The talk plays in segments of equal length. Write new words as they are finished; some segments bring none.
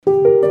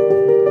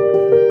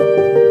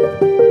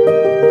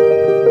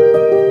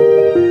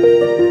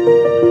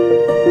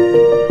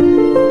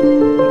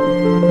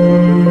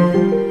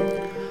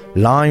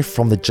Live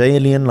from the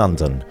JLE in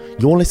London,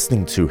 you're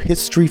listening to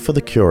History for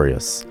the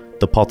Curious,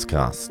 the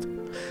podcast.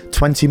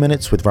 20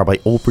 minutes with Rabbi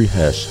Aubrey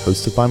Hirsch,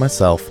 hosted by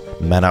myself,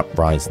 Menat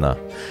Reisner.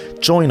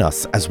 Join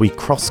us as we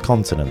cross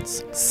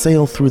continents,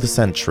 sail through the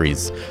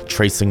centuries,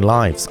 tracing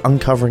lives,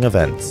 uncovering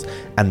events,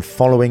 and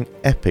following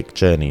epic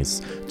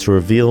journeys to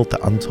reveal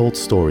the untold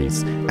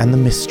stories and the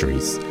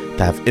mysteries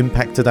that have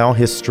impacted our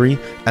history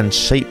and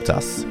shaped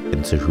us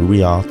into who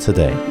we are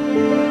today.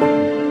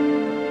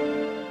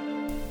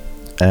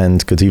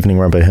 And good evening,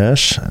 Rabbi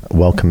Hirsch.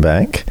 Welcome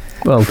back.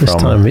 Well, this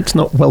time it's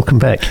not welcome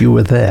back. You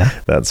were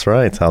there. That's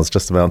right. I was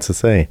just about to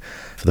say.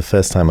 For the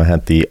first time, I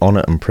had the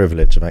honor and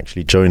privilege of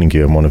actually joining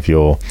you in one of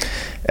your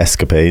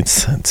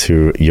escapades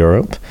to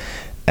Europe.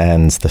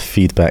 And the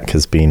feedback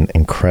has been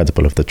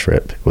incredible of the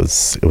trip. It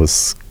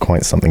was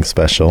quite something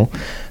special. I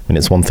mean,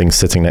 it's one thing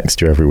sitting next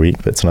to you every week,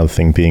 but it's another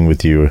thing being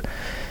with you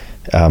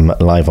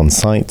live on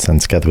site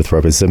and together with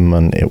Rabbi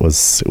Zimmerman. It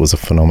was a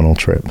phenomenal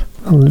trip.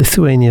 Well,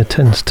 Lithuania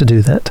tends to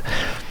do that.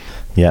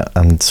 Yeah,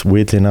 and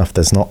weirdly enough,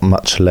 there's not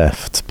much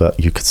left, but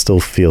you could still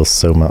feel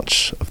so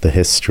much of the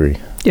history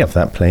of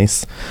that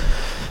place.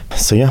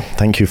 So yeah,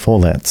 thank you for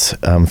that.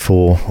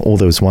 For all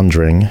those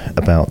wondering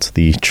about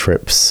the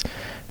trips,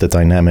 the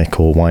dynamic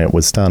or why it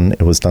was done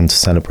to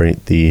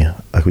celebrate the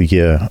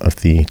year of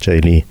the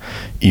JLE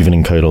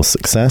Evening Kollel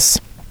success.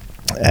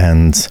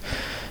 And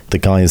the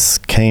guys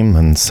came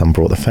and some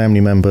brought their family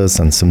members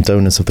and some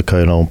donors of the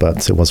Kollel,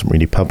 but it wasn't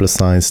really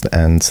publicized,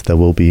 and there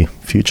will be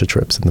future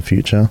trips in the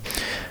future.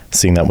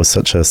 Seeing that was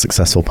such a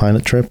successful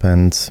pilot trip,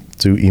 and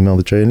do email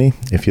the JLE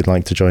if you'd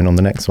like to join on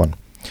the next one.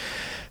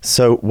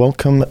 So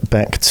welcome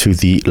back to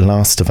the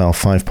last of our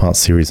 5-part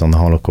series on the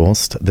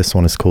Holocaust. This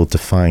one is called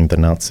Defying the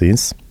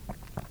Nazis.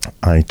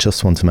 I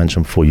just want to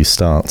mention before you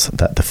start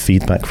that the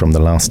feedback from the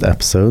last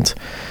episode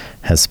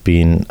has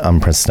been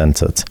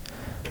unprecedented.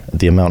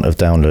 The amount of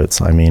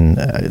downloads, I mean,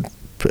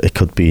 it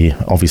could be,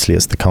 obviously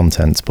it's the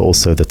content, but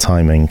also the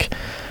timing.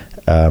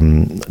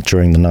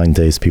 During the 9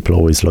 days, people are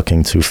always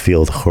looking to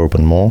feel the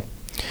Churban more.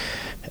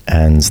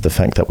 And the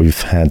fact that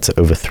we've had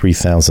over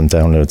 3,000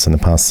 downloads in the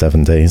past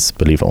 7 days,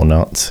 believe it or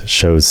not,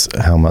 shows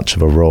how much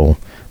of a role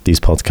these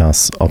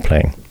podcasts are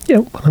playing. Yeah,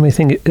 well, I mean,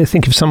 I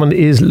think if someone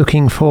is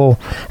looking for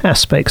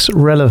aspects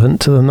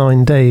relevant to the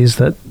 9 days,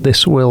 that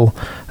this will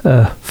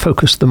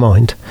focus the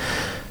mind.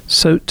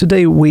 So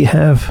today we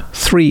have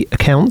 3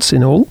 accounts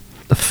in all.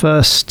 The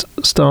first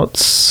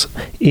starts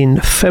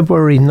in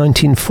February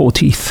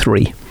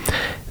 1943.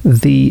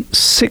 The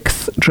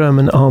 6th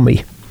German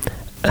Army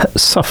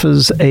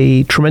suffers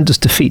a tremendous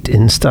defeat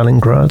in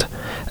Stalingrad.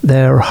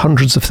 There are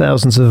hundreds of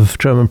thousands of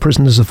German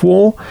prisoners of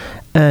war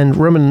and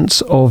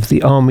remnants of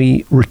the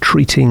army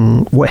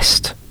retreating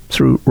west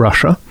through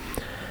Russia.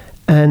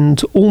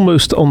 And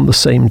almost on the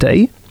same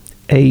day,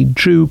 a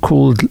Jew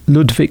called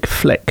Ludwig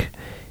Fleck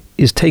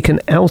is taken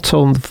out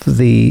of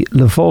the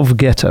Lvov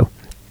ghetto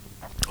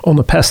on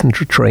a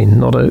passenger train,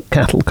 not a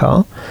cattle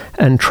car,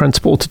 and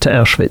transported to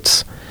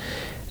Auschwitz.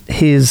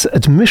 His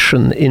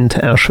admission into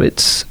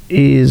Auschwitz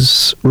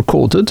is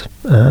recorded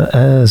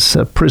as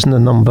prisoner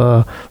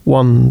number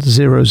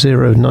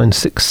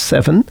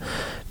 100967,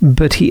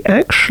 but he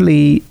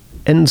actually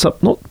ends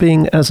up not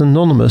being as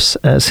anonymous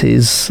as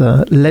his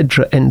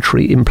ledger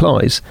entry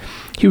implies.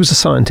 He was a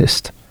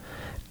scientist.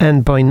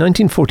 And by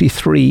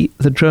 1943,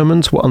 the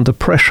Germans were under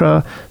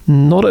pressure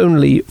not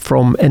only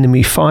from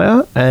enemy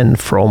fire and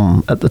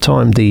from, at the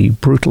time, the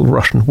brutal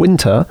Russian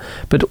winter,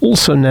 but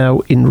also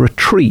now in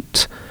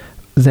retreat.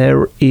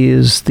 There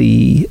is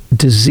the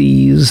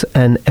disease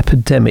and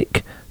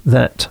epidemic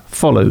that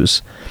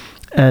follows.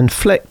 And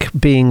Fleck,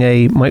 being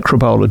a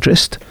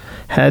microbiologist,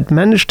 had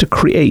managed to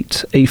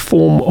create a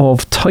form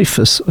of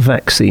typhus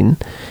vaccine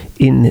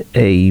in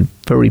a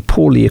very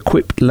poorly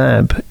equipped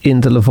lab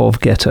in the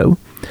Lvov ghetto.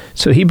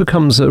 So he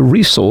becomes a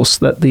resource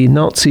that the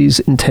Nazis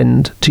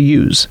intend to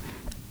use.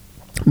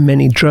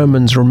 Many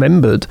Germans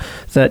remembered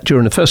that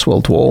during the First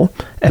World War,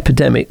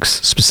 epidemics,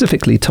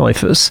 specifically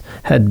typhus,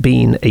 had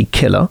been a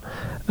killer.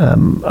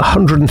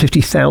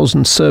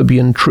 150,000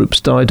 Serbian troops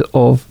died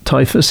of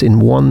typhus in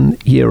 1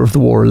 year of the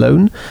war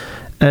alone.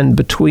 And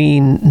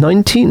between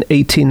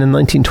 1918 and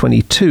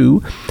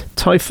 1922,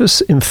 typhus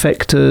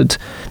infected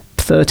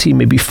 30,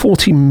 maybe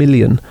 40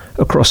 million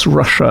across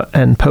Russia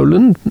and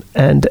Poland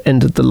and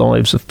ended the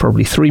lives of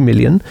probably 3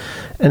 million.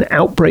 And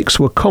outbreaks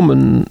were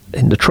common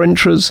in the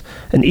trenches,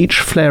 and each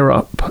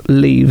flare-up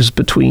leaves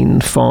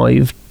between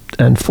 5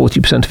 and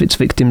 40% of its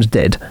victims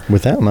dead.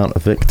 With that amount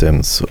of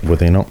victims, were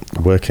they not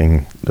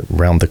working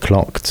round the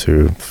clock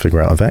to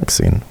figure out a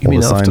vaccine? You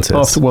mean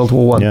after World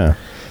War I? Yeah.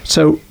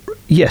 So,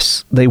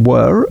 yes, they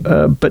were,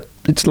 but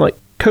it's like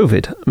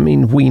COVID. I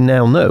mean, we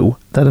now know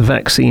that a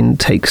vaccine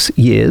takes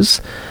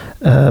years.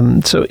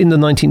 So in the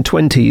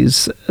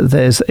 1920s,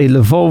 there's a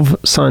Lvov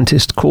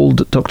scientist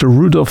called Dr.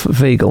 Rudolf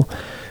Weigel,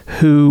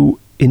 who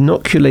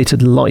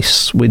inoculated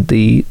lice with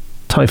the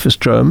typhus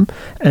germ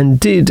and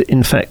did,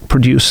 in fact,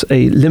 produce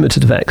a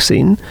limited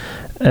vaccine.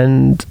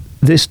 And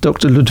this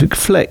Dr. Ludwig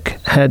Fleck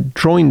had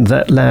joined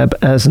that lab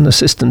as an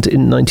assistant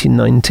in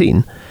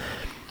 1919.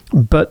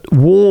 But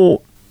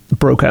war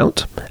broke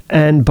out,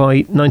 and by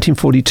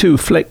 1942,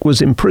 Fleck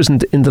was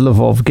imprisoned in the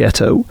Lvov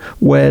ghetto,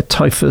 where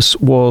typhus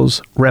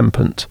was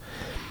rampant.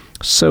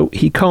 So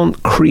he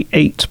can't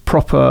create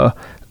proper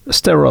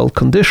sterile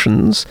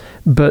conditions,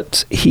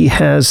 but he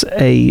has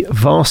a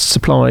vast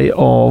supply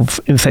of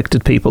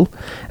infected people,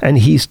 and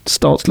he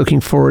starts looking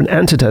for an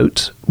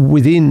antidote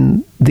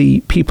within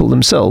the people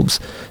themselves,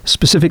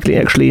 specifically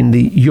actually in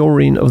the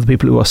urine of the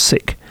people who are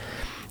sick.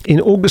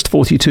 In August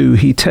 42,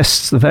 he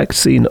tests the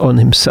vaccine on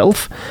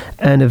himself,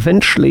 and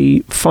eventually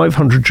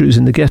 500 Jews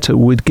in the ghetto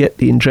would get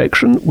the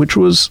injection, which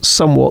was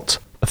somewhat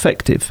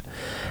effective.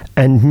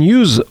 And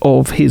news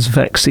of his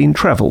vaccine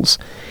travels.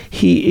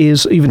 He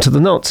is, even to the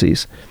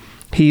Nazis,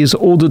 he is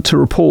ordered to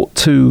report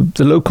to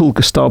the local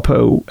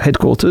Gestapo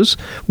headquarters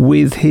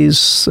with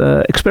his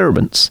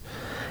experiments.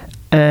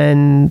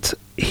 And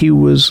he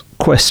was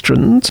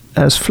questioned.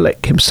 As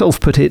Fleck himself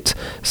put it,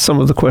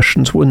 some of the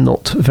questions were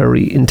not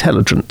very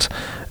intelligent.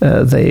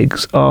 They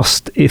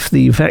asked if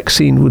the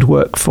vaccine would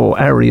work for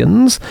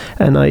Aryans,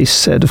 and I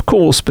said, of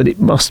course, but it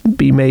must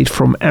be made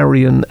from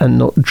Aryan and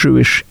not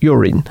Jewish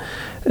urine,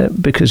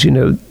 because,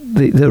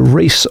 the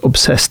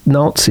race-obsessed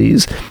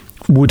Nazis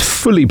would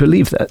fully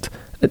believe that.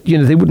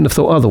 They wouldn't have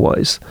thought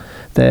otherwise.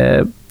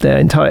 Their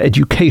entire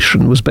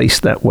education was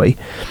based that way.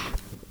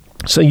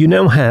 So you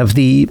now have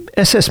the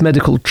SS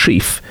medical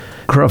chief,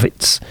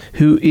 Grawitz,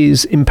 who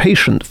is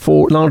impatient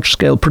for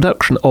large-scale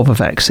production of a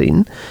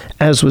vaccine,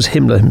 as was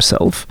Himmler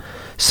himself.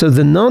 So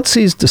the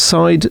Nazis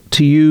decide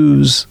to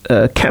use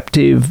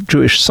captive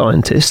Jewish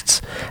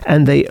scientists,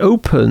 and they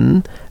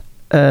open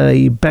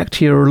a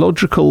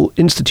bacteriological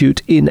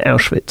institute in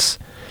Auschwitz.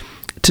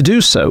 To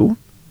do so,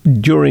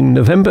 during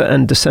November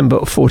and December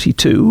of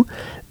 1942,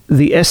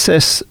 the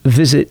SS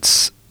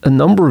visits a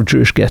number of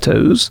Jewish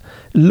ghettos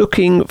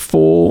looking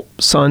for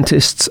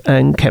scientists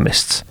and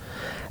chemists.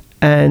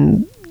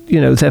 And,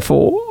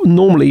 therefore,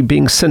 normally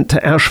being sent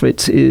to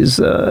Auschwitz is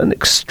an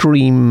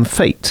extreme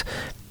fate.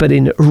 But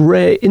in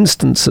rare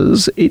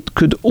instances, it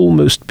could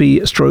almost be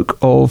a stroke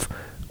of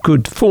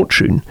good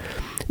fortune.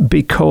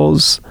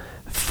 Because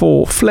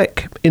for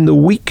Fleck, in the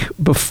week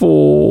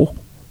before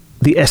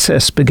the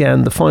SS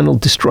began the final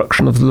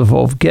destruction of the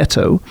Lvov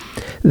ghetto,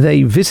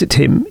 they visit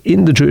him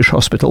in the Jewish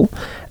hospital,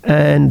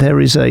 and there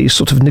is a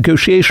sort of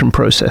negotiation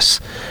process.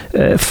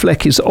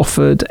 Fleck is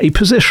offered a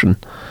position,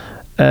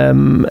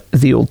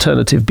 the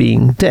alternative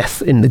being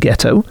death in the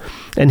ghetto,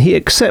 and he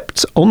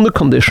accepts on the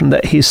condition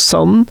that his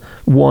son,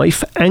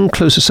 wife, and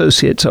close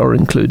associates are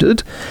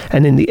included,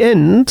 and in the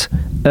end,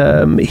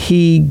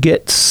 he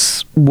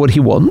gets what he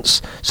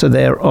wants. So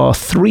there are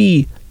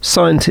 3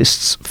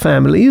 scientists'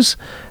 families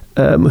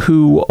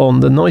who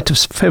on the night of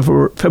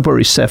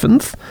February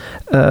 7th,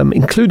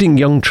 including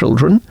young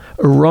children,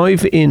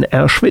 arrive in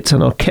Auschwitz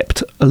and are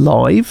kept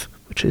alive,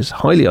 which is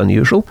highly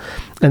unusual,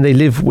 and they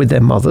live with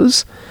their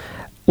mothers.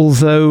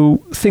 Although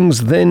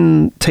things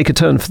then take a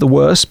turn for the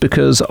worse,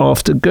 because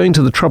after going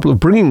to the trouble of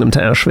bringing them to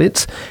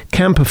Auschwitz,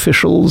 camp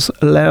officials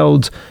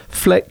allowed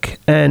Fleck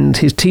and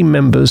his team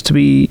members to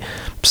be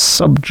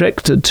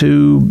subjected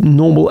to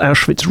normal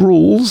Auschwitz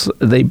rules.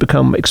 They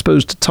become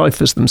exposed to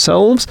typhus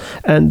themselves,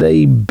 and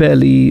they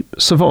barely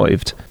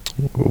survived.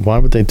 Why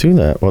would they do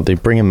that? Well, they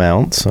bring him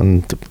out,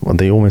 and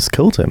they almost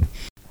killed him.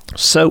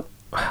 So,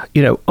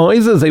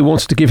 either they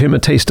wanted to give him a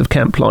taste of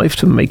camp life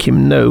to make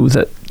him know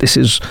that this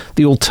is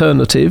the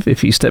alternative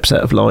if he steps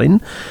out of line,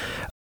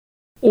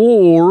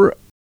 or,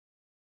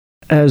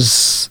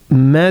 as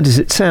mad as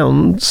it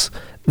sounds,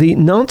 the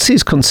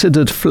Nazis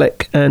considered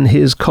Fleck and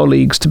his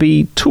colleagues to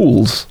be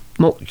tools,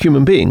 not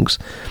human beings.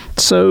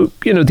 So,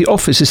 the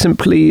office is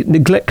simply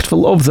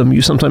neglectful of them.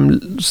 You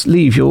sometimes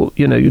leave your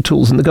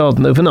tools in the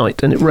garden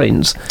overnight and it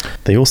rains.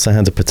 They also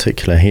had a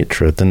particular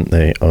hatred, didn't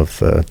they,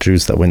 of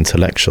Jews that were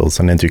intellectuals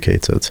and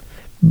educated?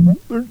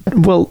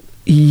 Well,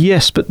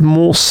 yes, but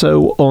more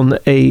so on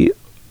a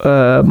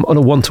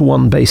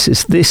one-to-one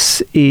basis.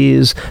 This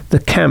is the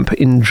camp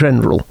in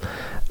general.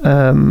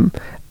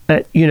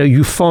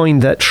 You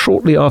find that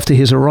shortly after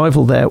his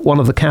arrival there, one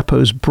of the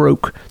capos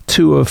broke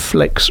 2 of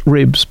Fleck's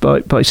ribs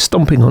by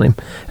stomping on him,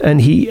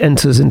 and he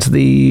enters into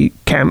the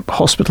camp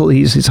hospital.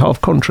 He's half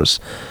conscious,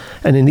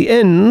 and in the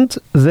end,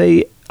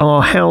 they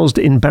are housed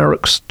in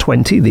Barracks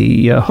 20,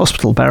 the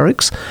hospital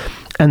barracks,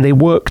 and they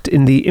worked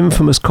in the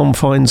infamous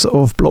confines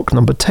of block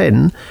number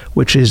 10,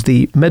 which is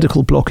the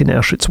medical block in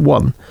Auschwitz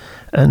I,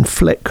 and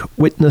Fleck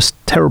witnessed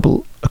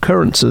terrible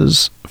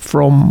occurrences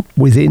from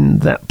within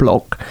that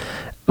block,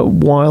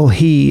 while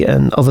he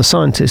and other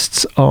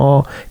scientists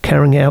are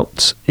carrying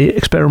out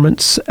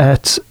experiments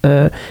at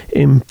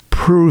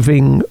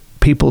improving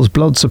people's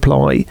blood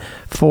supply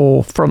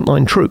for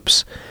frontline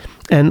troops.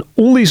 And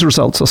all these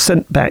results are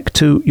sent back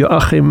to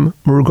Joachim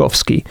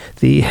Mrugowski,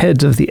 the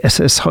head of the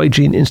SS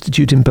Hygiene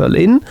Institute in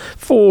Berlin,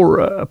 for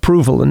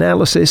approval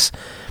analysis.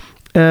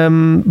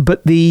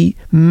 But the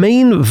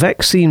main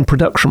vaccine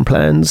production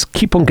plans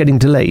keep on getting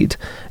delayed.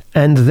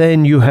 And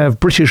then you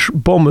have British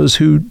bombers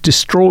who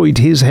destroyed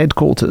his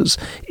headquarters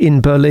in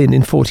Berlin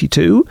in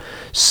 1942.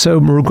 So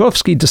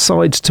Mrugowski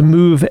decides to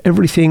move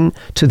everything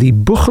to the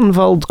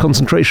Buchenwald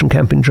concentration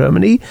camp in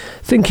Germany,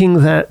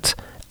 thinking that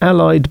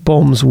Allied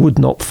bombs would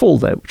not fall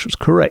there, which was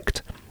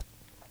correct.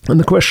 And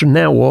the question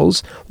now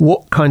was,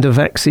 what kind of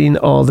vaccine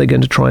are they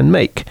going to try and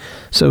make?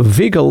 So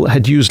Weigel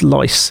had used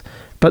lice,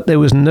 but there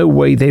was no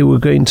way they were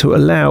going to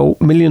allow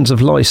millions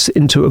of lice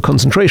into a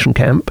concentration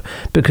camp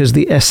because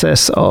the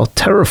SS are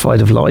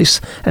terrified of lice,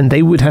 and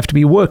they would have to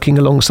be working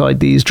alongside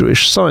these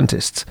Jewish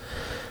scientists.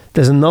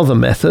 There's another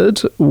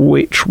method,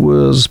 which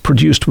was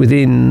produced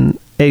within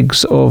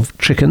eggs of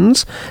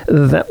chickens,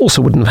 that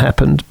also wouldn't have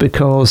happened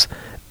because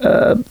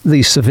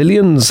the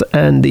civilians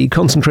and the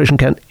concentration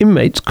camp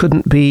inmates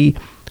couldn't be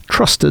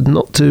trusted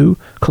not to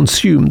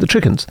consume the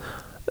chickens.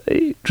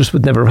 It just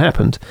would never have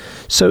happened.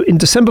 So in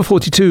December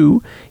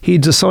 1942, he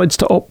decides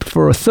to opt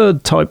for a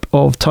third type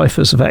of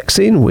typhus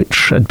vaccine,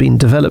 which had been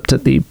developed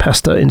at the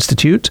Pasteur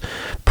Institute,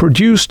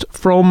 produced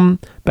from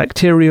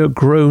bacteria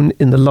grown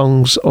in the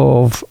lungs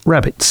of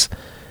rabbits.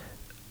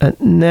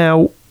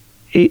 Now,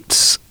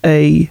 it's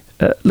a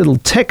little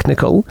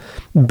technical,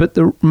 but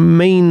the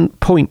main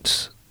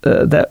point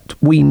that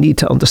we need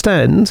to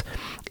understand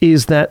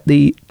is that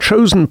the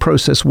chosen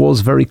process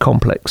was very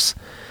complex.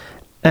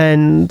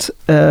 And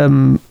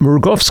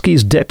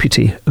Mrugowski's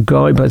deputy, a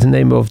guy by the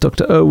name of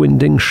Dr. Erwin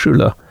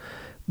Dingschüler,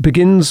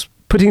 begins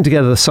putting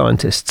together the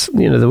scientists.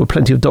 There were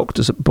plenty of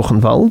doctors at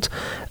Buchenwald.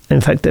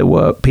 In fact, there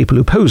were people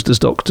who posed as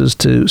doctors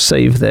to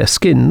save their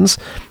skins.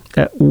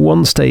 At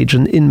one stage,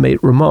 an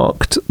inmate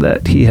remarked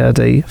that he had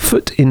a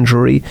foot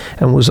injury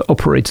and was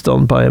operated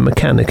on by a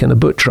mechanic and a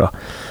butcher.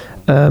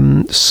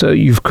 So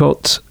you've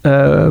got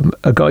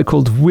a guy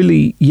called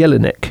Willy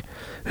Jelinek,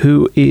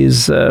 who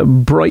is a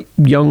bright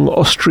young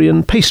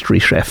Austrian pastry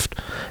chef,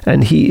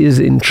 and he is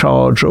in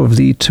charge of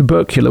the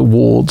tubercular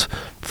ward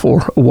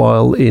for a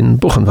while in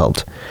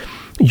Buchenwald.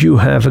 You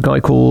have a guy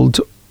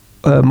called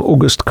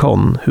August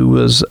Kohn, who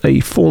was a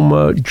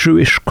former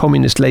Jewish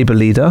communist labor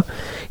leader.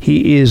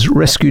 He is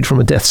rescued from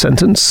a death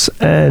sentence,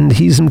 and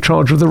he's in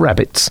charge of the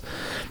rabbits.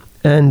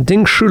 And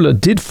Dingschüler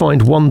did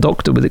find one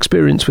doctor with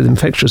experience with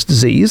infectious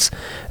disease,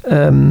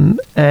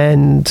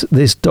 and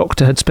this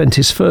doctor had spent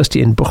his first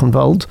year in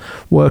Buchenwald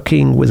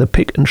working with a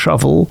pick and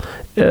shovel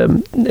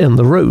on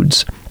the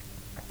roads.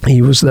 He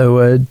was, though,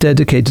 a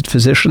dedicated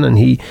physician, and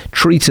he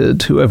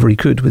treated whoever he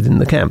could within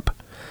the camp.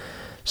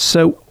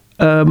 So,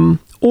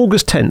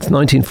 August 10th,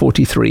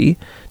 1943,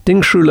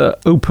 Dingschüler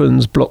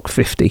opens Block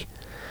 50.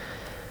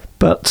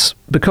 But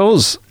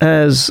because,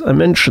 as I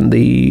mentioned,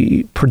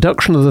 the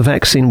production of the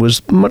vaccine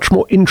was much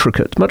more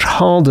intricate, much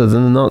harder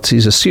than the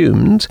Nazis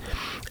assumed,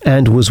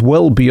 and was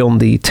well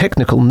beyond the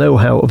technical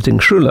know-how of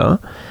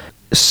Dingschüler,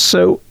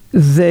 so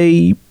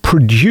they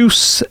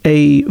produce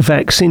a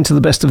vaccine to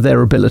the best of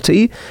their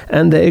ability,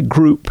 and their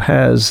group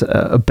has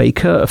a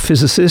baker, a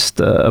physicist,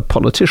 a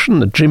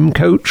politician, a gym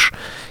coach.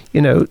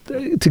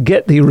 To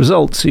get the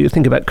results, so you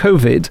think about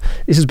COVID,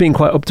 this is being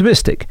quite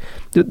optimistic,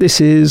 that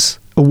this is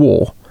a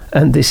war.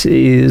 And this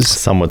is...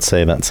 Some would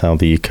say that's how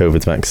the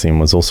COVID vaccine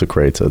was also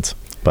created,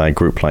 by a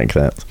group like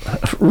that.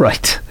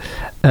 Right.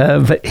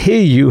 But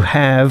here you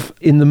have,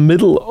 in the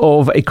middle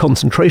of a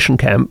concentration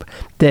camp,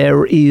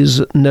 there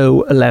is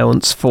no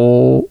allowance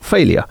for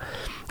failure.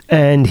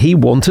 And he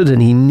wanted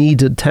and he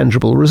needed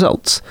tangible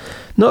results.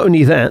 Not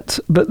only that,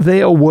 but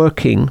they are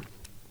working...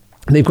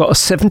 They've got a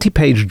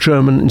 70-page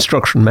German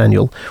instruction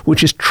manual,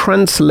 which is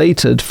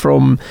translated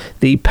from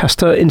the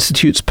Pasteur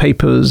Institute's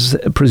papers,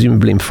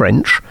 presumably in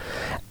French.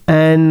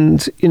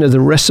 And, the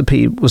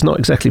recipe was not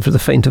exactly for the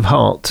faint of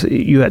heart.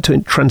 You had to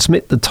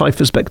transmit the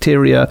typhus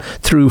bacteria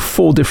through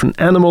 4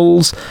 different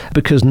animals,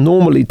 because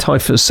normally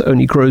typhus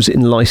only grows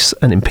in lice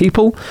and in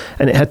people,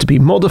 and it had to be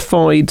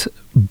modified.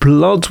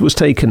 Blood was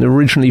taken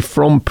originally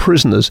from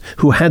prisoners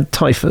who had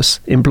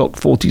typhus in Block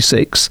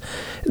 46.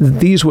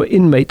 These were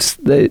inmates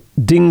that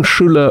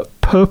Dingschüler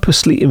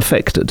purposely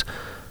infected,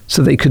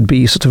 so they could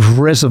be sort of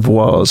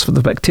reservoirs for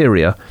the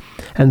bacteria.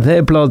 And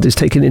their blood is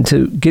taken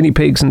into guinea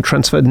pigs and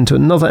transferred into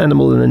another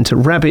animal and into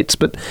rabbits.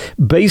 But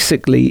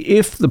basically,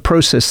 if the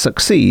process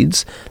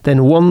succeeds,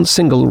 then one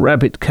single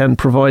rabbit can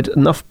provide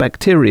enough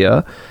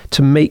bacteria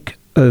to make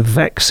a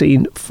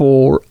vaccine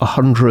for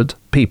 100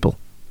 people.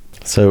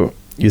 So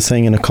you're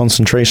saying in a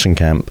concentration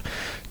camp,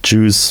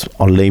 Jews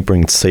are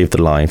laboring to save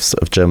the lives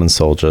of German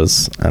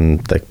soldiers,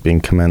 and they're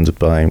being commanded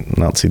by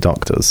Nazi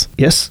doctors.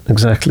 Yes,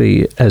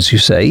 exactly as you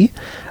say.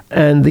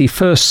 And the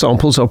first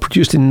samples are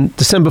produced in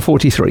December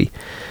 1943.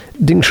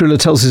 Dingschüler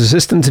tells his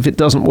assistant, if it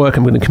doesn't work,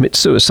 I'm going to commit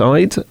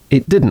suicide.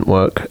 It didn't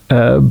work,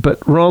 but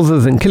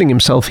rather than killing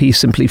himself, he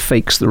simply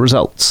fakes the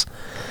results.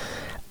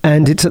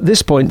 And it's at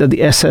this point that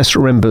the SS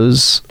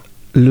remembers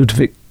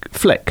Ludwig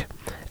Fleck,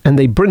 and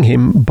they bring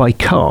him by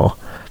car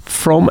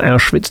from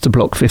Auschwitz to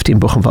Block 50 in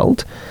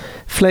Buchenwald.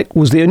 Fleck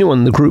was the only one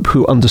in the group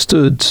who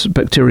understood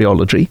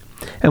bacteriology,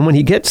 And when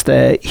he gets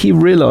there, he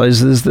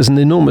realizes there's an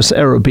enormous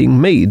error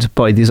being made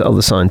by these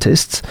other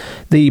scientists.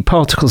 The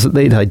particles that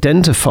they'd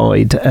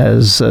identified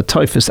as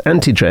typhus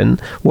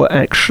antigen were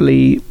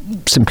actually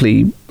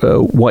simply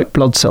white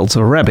blood cells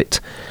of a rabbit.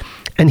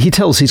 And he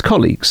tells his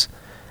colleagues.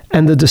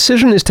 And the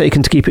decision is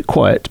taken to keep it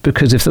quiet,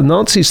 because if the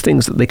Nazis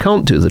think that they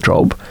can't do the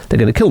job, they're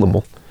going to kill them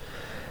all.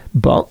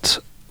 But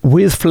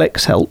with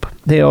Fleck's help,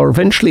 they are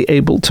eventually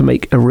able to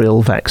make a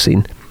real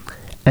vaccine.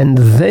 And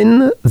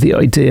then the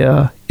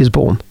idea is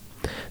born.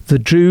 The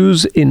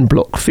Jews in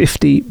Block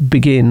 50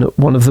 begin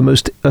one of the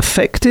most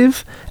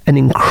effective and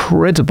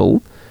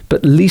incredible,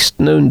 but least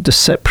known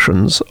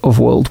deceptions of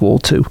World War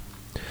II.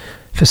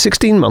 For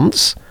 16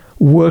 months,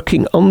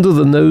 working under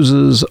the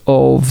noses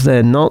of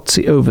their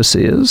Nazi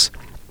overseers,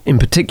 in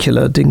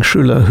particular Ding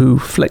Schuler, who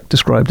Fleck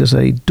described as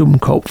a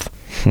Dummkopf,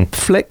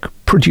 Fleck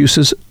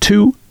produces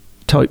two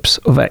types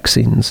of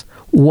vaccines.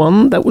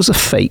 One that was a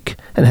fake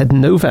and had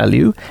no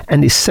value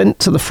and is sent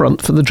to the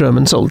front for the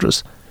German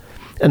soldiers.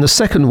 And the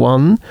second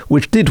one,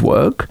 which did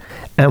work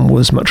and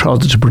was much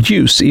harder to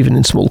produce, even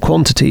in small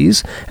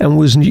quantities, and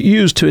was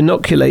used to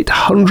inoculate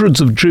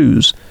hundreds of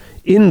Jews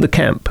in the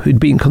camp who'd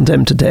been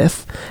condemned to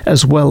death,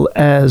 as well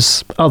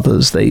as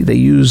others. They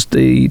used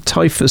the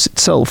typhus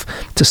itself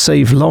to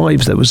save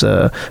lives. There was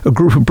a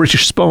group of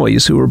British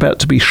spies who were about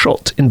to be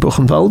shot in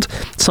Buchenwald.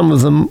 Some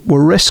of them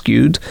were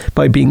rescued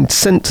by being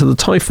sent to the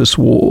typhus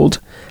ward,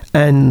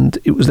 and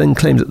it was then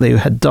claimed that they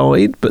had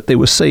died, but they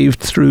were saved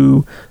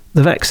through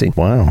the vaccine.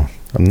 Wow.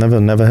 I've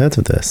never heard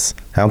of this.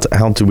 How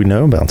do we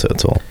know about it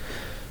at all?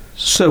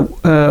 So,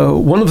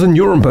 one of the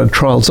Nuremberg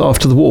trials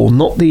after the war,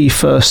 not the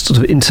first sort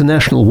of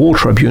international war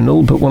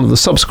tribunal, but one of the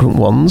subsequent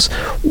ones,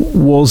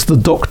 was the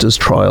doctors'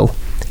 trial.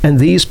 And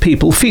these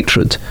people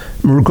featured.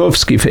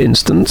 Mrugowski, for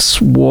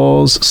instance,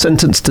 was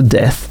sentenced to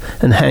death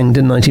and hanged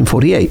in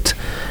 1948.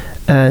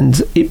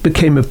 And it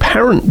became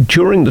apparent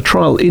during the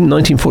trial in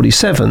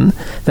 1947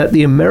 that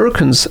the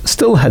Americans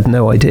still had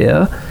no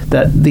idea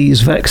that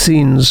these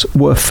vaccines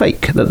were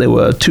fake, that there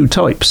were two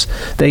types.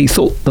 They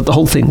thought that the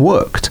whole thing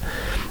worked.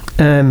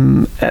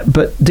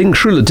 But Ding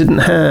Schuler didn't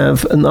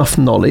have enough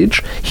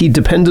knowledge. He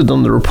depended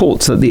on the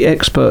reports that the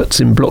experts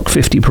in Block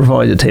 50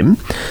 provided him.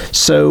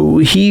 So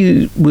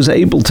he was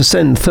able to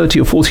send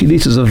 30 or 40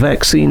 litres of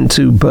vaccine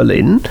to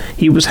Berlin.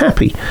 He was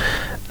happy.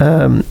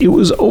 It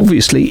was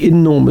obviously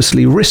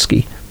enormously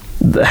risky.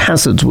 The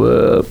hazards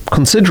were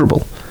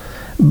considerable.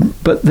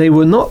 But they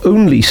were not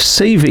only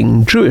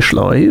saving Jewish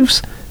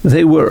lives,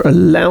 they were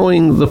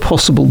allowing the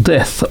possible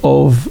death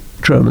of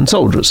German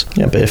soldiers.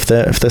 Yeah, but if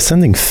they're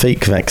sending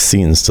fake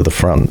vaccines to the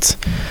front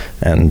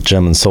and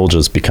German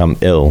soldiers become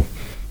ill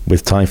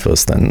with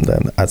typhus, then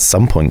at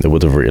some point they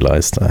would have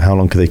realized. How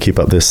long could they keep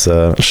up this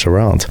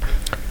charade?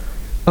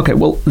 Okay,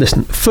 well,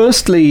 listen.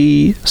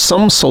 Firstly,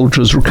 some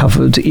soldiers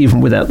recovered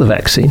even without the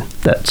vaccine.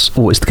 That's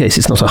always the case.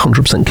 It's not a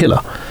 100%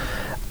 killer.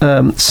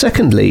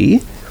 Secondly,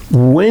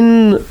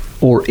 when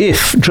or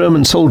if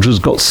German soldiers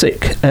got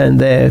sick and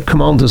their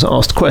commanders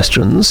asked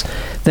questions,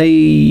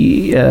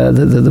 the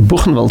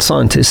Buchenwald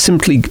scientists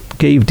simply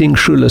gave Ding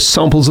Schuler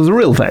samples of the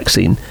real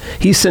vaccine.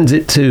 He sends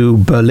it to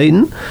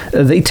Berlin,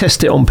 they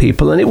test it on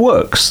people, and it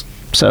works.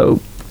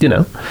 So,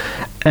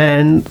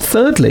 And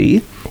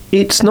thirdly,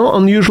 it's not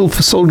unusual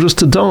for soldiers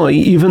to die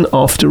even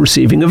after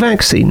receiving a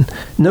vaccine.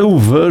 No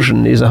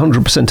version is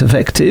 100%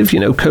 effective.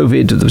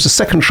 COVID, there was a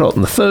second shot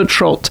and the third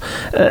shot,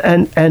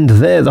 and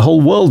there the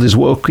whole world is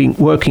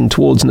working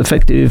towards an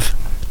effective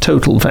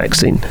total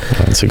vaccine.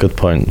 That's a good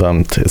point.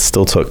 It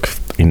still took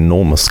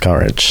enormous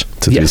courage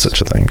to do such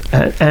a thing.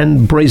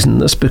 And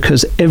brazenness,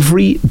 because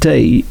every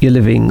day you're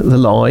living the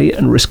lie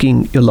and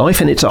risking your life,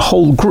 and it's a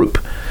whole group.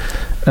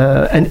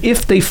 And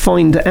if they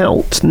find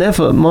out,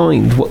 never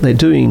mind what they're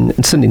doing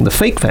and sending the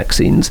fake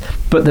vaccines,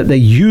 but that they're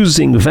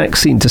using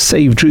vaccine to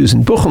save Jews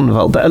in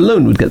Buchenwald, that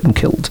alone would get them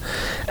killed.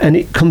 And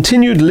it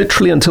continued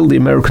literally until the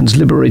Americans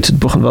liberated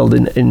Buchenwald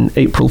in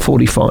April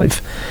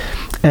 1945.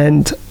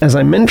 And as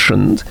I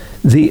mentioned,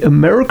 the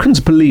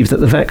Americans believed that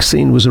the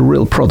vaccine was a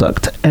real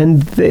product,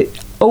 and the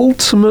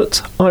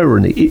ultimate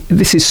irony,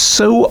 this is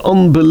so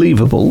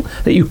unbelievable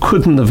that you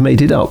couldn't have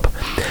made it up.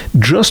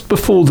 Just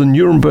before the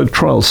Nuremberg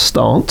trials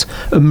start,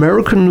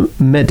 American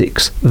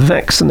medics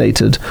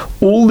vaccinated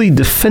all the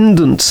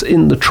defendants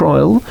in the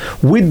trial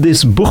with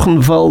this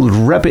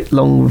Buchenwald rabbit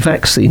lung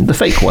vaccine, the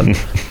fake one.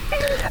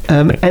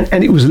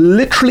 And it was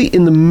literally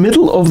in the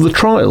middle of the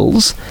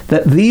trials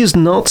that these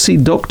Nazi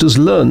doctors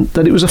learned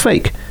that it was a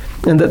fake,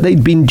 and that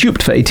they'd been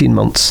duped for 18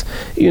 months.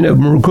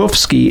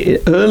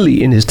 Mrugowski,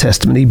 early in his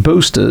testimony,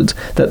 boasted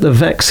that the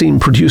vaccine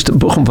produced at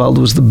Buchenwald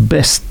was the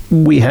best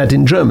we had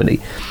in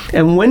Germany.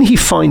 And when he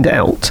found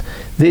out,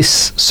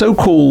 this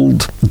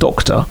so-called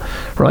doctor,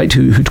 right,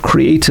 who'd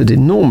created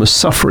enormous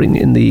suffering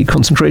in the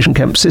concentration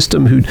camp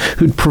system,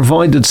 who'd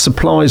provided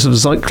supplies of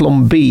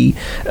Zyklon B,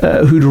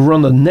 who'd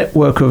run a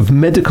network of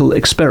medical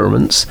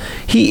experiments,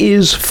 he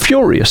is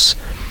furious.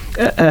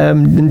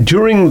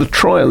 During the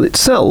trial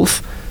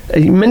itself,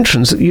 He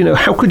mentions,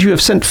 how could you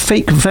have sent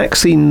fake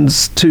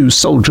vaccines to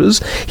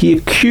soldiers? He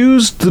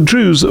accused the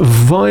Jews of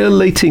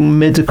violating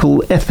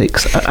medical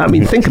ethics. I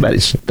mean, think about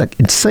it. It's like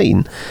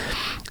insane.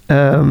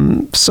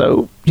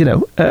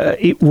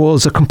 It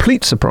was a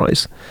complete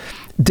surprise.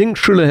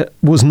 Dinkschule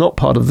was not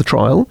part of the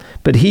trial,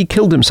 but he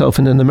killed himself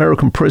in an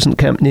American prison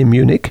camp near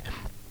Munich.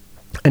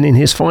 And in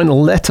his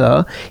final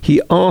letter,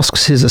 he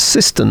asks his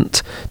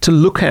assistant to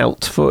look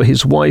out for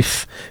his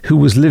wife, who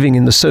was living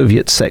in the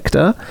Soviet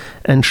sector,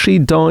 and she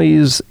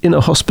dies in a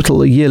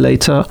hospital a year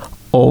later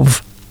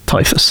of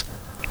typhus.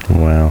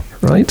 Wow.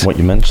 Right? What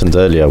you mentioned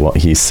earlier, what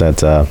he said,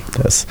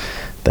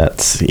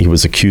 that he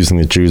was accusing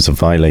the Jews of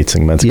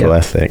violating medical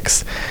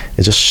ethics.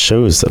 It just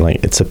shows that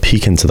it's a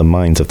peek into the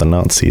mind of the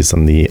Nazis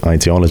and the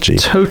ideology.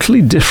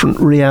 Totally different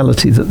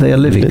reality that they are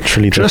living.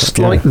 Literally just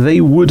like they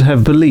would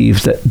have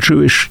believed that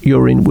Jewish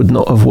urine would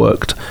not have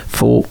worked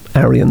for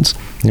Aryans.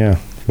 Yeah,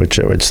 which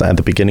at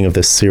the beginning of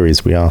this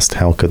series we asked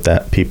how could they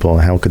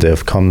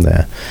have come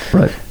there?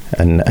 Right.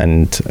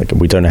 And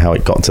we don't know how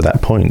it got to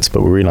that point,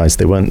 but we realised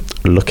they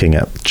weren't looking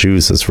at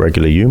Jews as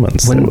regular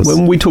humans.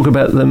 When we talk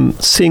about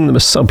seeing them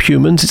as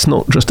subhumans, it's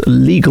not just a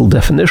legal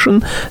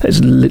definition, it's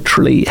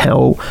literally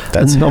how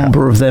a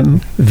number of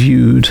them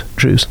viewed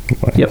Jews.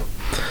 Right. Yep.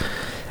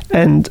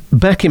 And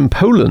back in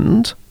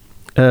Poland,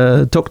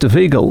 Dr.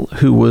 Weigel,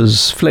 who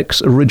was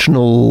Fleck's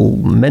original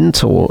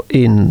mentor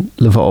in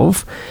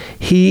Lvov,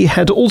 he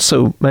had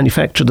also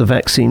manufactured a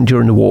vaccine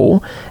during the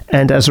war,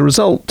 and as a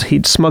result,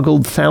 he'd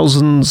smuggled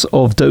thousands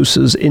of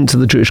doses into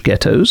the Jewish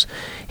ghettos.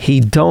 He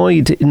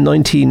died in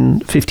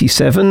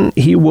 1957.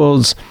 He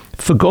was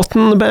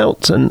forgotten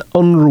about and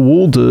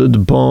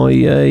unrewarded by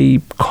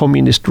a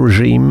communist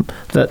regime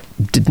that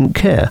didn't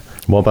care.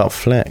 What about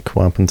Fleck?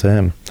 What happened to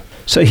him?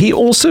 So he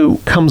also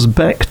comes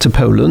back to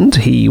Poland.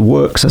 He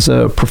works as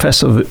a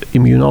professor of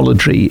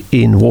immunology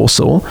in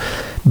Warsaw.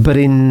 But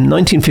in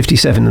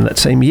 1957, in that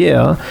same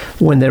year,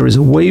 when there is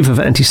a wave of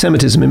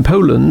anti-Semitism in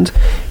Poland,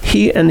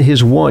 he and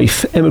his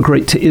wife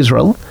emigrate to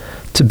Israel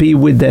to be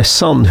with their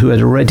son, who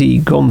had already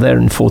gone there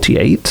in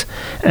 1948.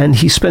 And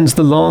he spends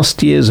the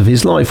last years of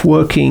his life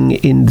working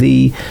in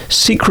the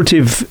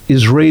secretive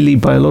Israeli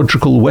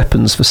biological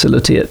weapons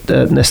facility at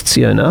Ness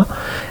Ziona.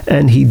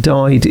 And he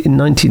died in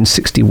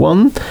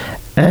 1961.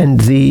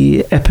 And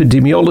the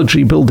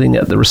epidemiology building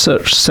at the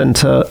research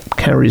center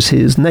carries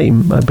his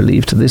name, I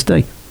believe, to this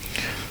day.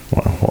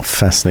 Wow, what a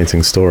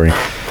fascinating story.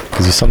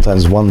 Because you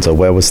sometimes wonder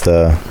where was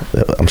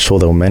I'm sure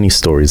there were many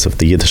stories of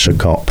the Yiddische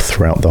Cop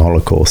throughout the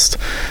Holocaust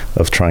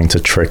of trying to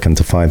trick and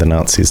defy the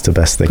Nazis the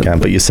best they can.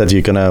 But you said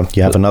you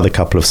have another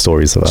couple of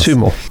stories of us. Two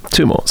more.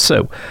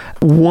 So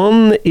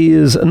one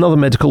is another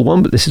medical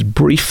one, but this is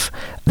brief,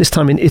 this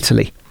time in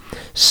Italy.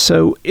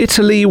 So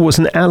Italy was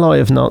an ally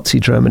of Nazi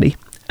Germany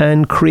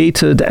and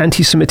created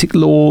anti-Semitic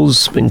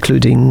laws,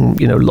 including,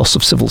 loss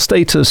of civil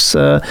status.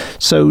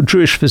 So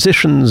Jewish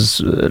physicians,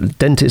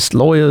 dentists,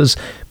 lawyers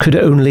could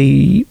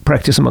only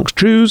practice amongst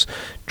Jews.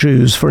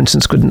 Jews, for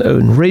instance, couldn't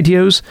own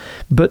radios.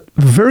 But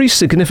very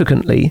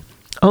significantly,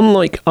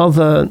 unlike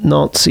other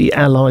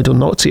Nazi-allied or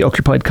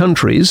Nazi-occupied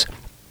countries,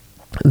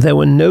 there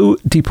were no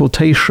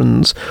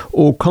deportations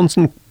or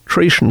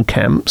concentration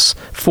camps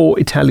for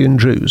Italian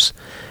Jews.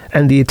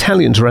 And the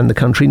Italians ran the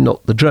country,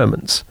 not the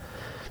Germans.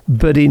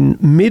 But in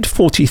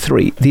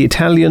mid-43, the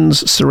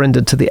Italians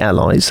surrendered to the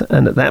Allies,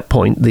 and at that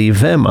point, the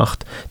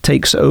Wehrmacht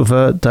takes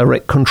over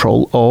direct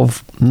control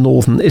of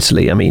northern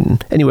Italy,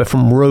 anywhere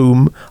from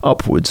Rome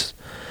upwards.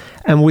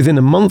 And within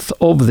a month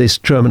of this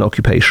German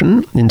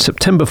occupation, in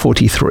September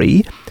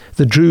 43,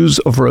 the Jews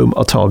of Rome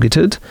are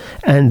targeted,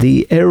 and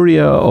the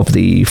area of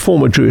the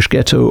former Jewish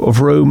ghetto of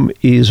Rome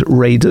is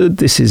raided.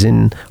 This is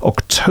in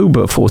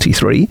October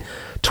 43.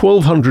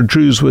 1,200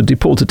 Jews were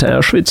deported to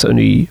Auschwitz,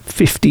 only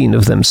 15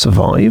 of them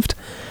survived.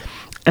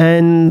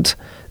 And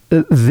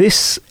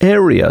this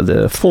area,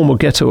 the former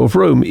ghetto of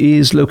Rome,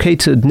 is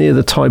located near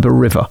the Tiber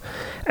River.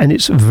 And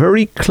it's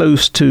very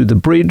close to the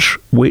bridge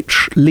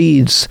which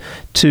leads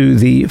to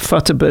the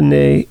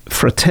Faterbene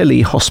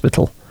Fratelli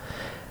Hospital.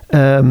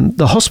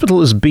 The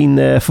hospital has been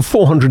there for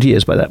 400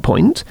 years by that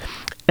point,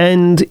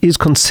 and is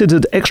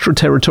considered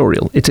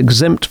extraterritorial. It's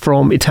exempt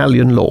from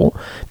Italian law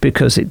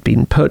because it'd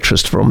been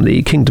purchased from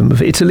the Kingdom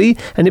of Italy,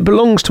 and it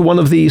belongs to one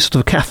of the sort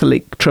of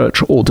Catholic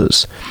Church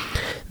orders.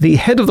 The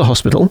head of the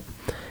hospital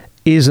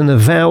is an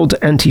avowed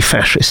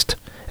anti-fascist,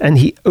 and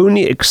he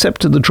only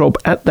accepted the job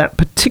at that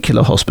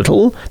particular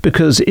hospital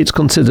because it's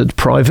considered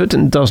private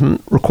and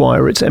doesn't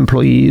require its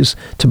employees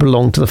to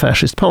belong to the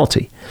fascist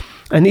party.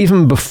 And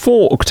even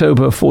before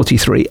October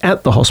 43,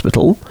 at the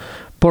hospital,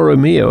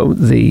 Borromeo,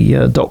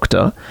 the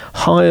doctor,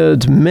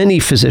 hired many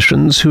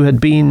physicians who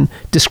had been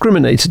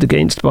discriminated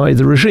against by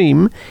the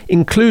regime,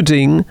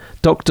 including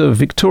Dr.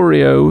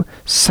 Vittorio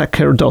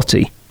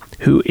Sacerdoti,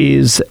 who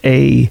is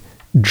a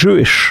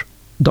Jewish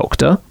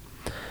doctor,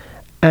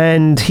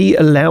 and he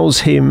allows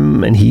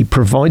him, and he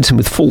provides him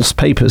with false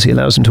papers, he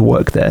allows him to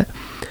work there,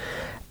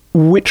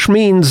 which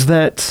means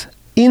that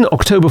in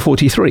October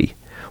 43,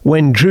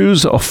 when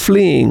Jews are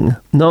fleeing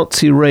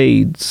Nazi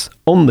raids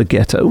on the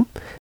ghetto,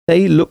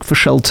 they look for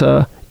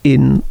shelter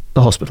in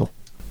the hospital.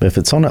 If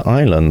it's on an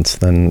island,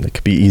 then it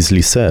could be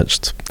easily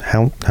searched.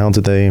 How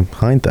do they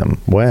hide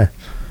them? Where?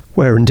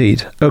 Where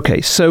indeed.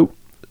 Okay, so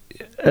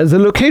the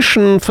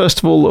location, first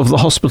of all, of the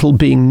hospital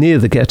being near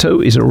the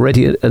ghetto is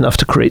already enough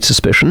to create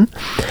suspicion.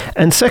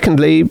 And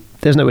secondly,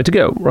 there's nowhere to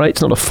go, right?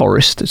 It's not a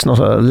forest. It's not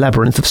a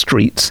labyrinth of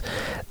streets.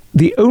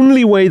 The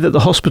only way that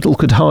the hospital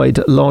could hide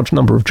a large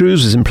number of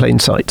Jews is in plain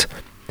sight.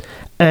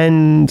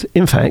 And,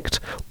 in fact,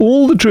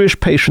 all the Jewish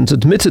patients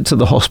admitted to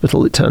the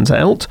hospital, it turns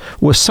out,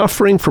 were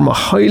suffering from a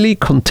highly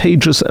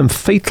contagious and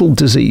fatal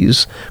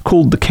disease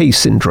called the K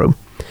syndrome.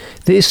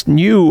 This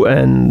new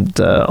and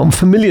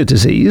unfamiliar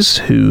disease,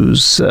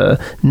 whose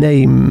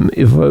name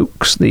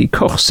evokes the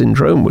Koch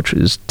syndrome, which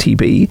is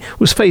TB,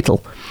 was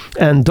fatal.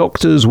 And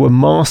doctors were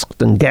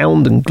masked and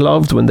gowned and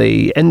gloved when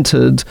they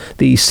entered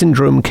the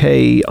Syndrome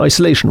K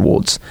isolation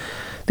wards.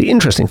 The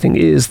interesting thing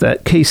is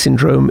that K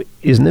syndrome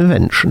is an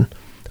invention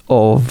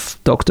of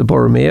Dr.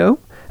 Borromeo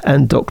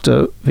and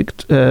Dr.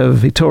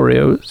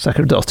 Vittorio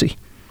Sacerdoti.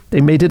 They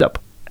made it up.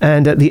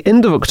 And at the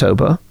end of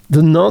October,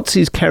 the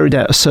Nazis carried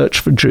out a search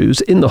for Jews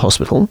in the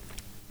hospital.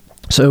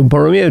 So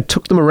Borromeo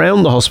took them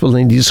around the hospital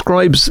and he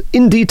describes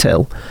in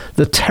detail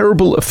the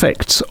terrible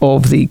effects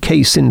of the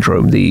K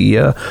syndrome,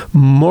 the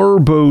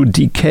morbo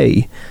di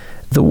K,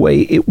 the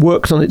way it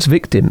worked on its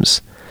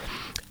victims.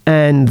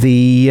 And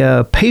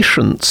the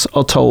patients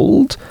are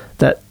told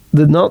that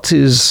the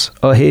Nazis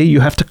are here,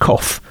 you have to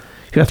cough.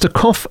 You have to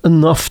cough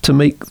enough to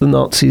make the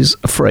Nazis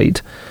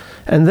afraid.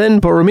 And then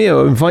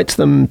Borromeo invites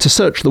them to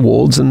search the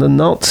wards, and the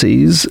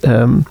Nazis,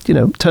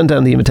 turned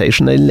down the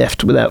invitation. They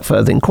left without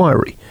further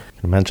inquiry.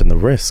 Imagine the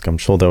risk. I'm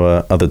sure there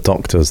were other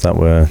doctors that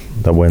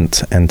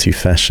went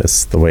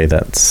anti-fascist the way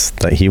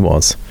that he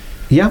was.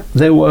 Yeah,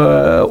 there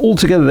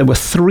were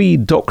 3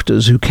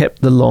 doctors who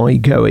kept the lie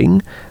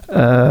going.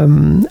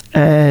 And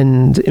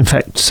in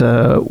fact,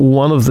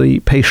 one of the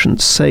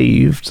patients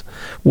saved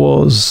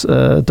was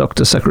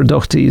Dr.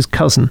 Sacrdoti's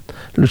cousin,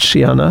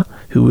 Luciana,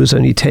 who was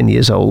only 10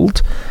 years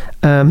old.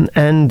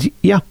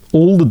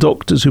 All the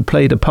doctors who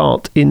played a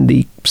part in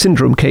the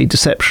Syndrome K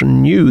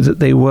deception knew that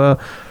they were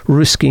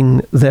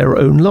risking their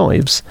own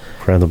lives.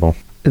 Incredible.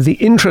 The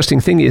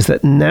interesting thing is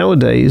that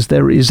nowadays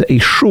there is a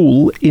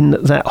shul in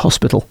that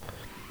hospital.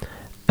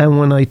 And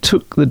when I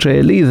took the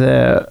JLE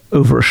there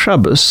over a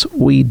Shabbos,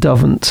 we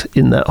davened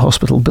in that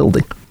hospital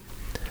building.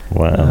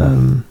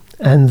 Wow.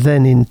 And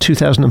then in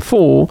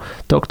 2004,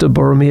 Dr.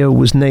 Borromeo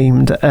was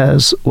named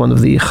as one of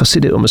the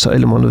Chassidim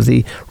U'Mosailim, one of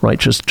the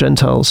righteous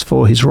Gentiles,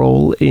 for his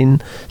role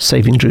in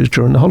saving Jews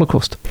during the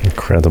Holocaust.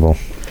 Incredible.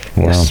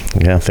 Wow. Yes.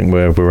 Yeah, I think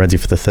we're ready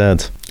for the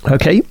third.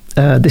 Okay.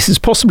 This is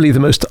possibly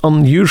the most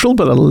unusual,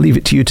 but I'll leave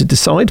it to you to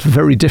decide.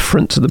 Very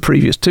different to the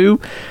previous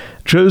two.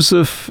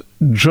 Joseph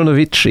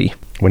Jonovici.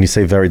 When you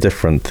say very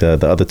different,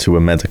 the other two were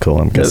medical,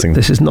 I'm guessing.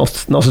 This is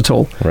not at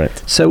all.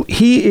 Right. So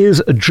he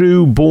is a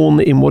Jew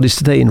born in what is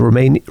today in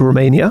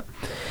Romania.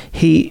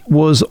 He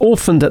was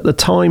orphaned at the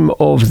time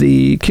of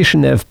the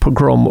Kishinev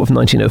pogrom of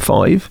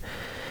 1905,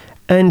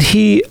 and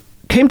he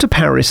came to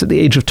Paris at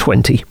the age of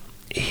 20.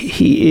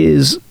 He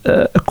is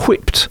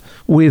equipped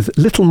with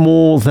little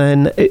more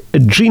than a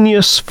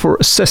genius for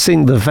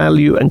assessing the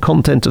value and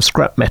content of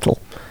scrap metal,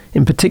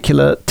 in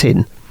particular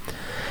tin.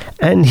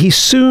 And he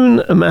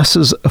soon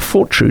amasses a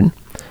fortune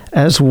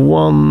as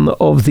one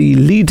of the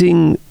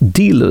leading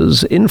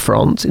dealers in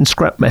France in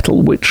scrap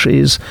metal, which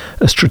is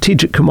a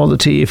strategic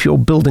commodity if you're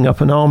building up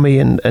an army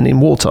and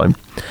in wartime.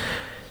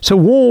 So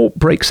war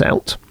breaks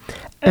out,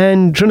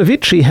 and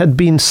Jonovici had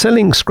been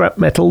selling scrap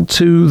metal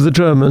to the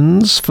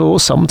Germans for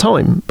some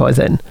time by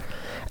then.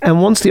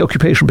 And once the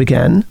occupation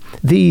began,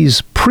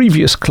 these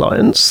previous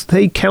clients,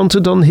 they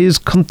counted on his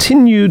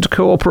continued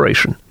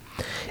cooperation.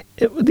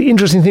 The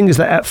interesting thing is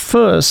that at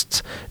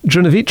first,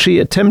 Jonovici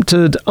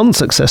attempted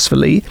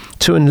unsuccessfully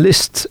to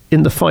enlist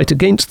in the fight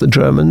against the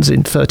Germans in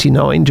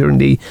 1939 during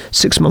the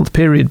 6-month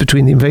period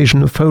between the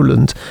invasion of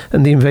Poland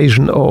and the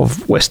invasion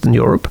of Western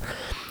Europe.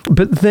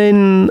 But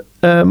then,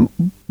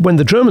 when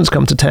the Germans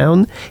come to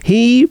town,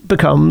 he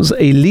becomes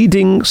a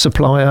leading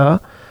supplier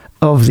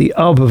of the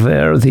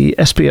Abwehr, the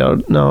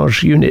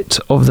espionage unit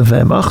of the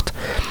Wehrmacht,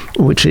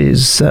 which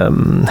is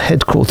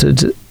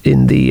headquartered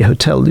in the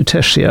Hotel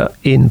Lutetia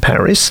in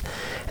Paris,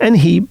 and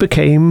he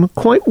became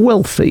quite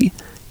wealthy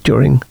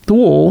during the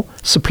war,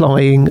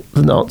 supplying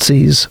the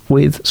Nazis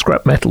with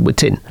scrap metal, with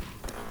tin.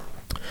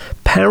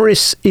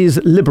 Paris is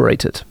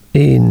liberated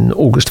in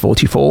August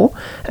 1944,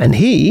 and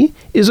he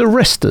is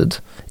arrested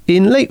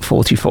in late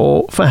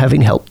 1944 for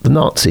having helped the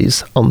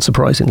Nazis,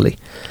 unsurprisingly.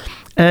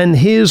 And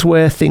here's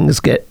where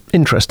things get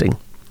interesting.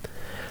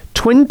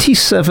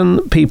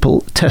 27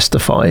 people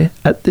testify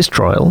at this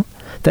trial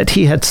that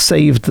he had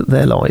saved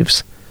their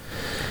lives.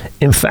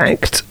 In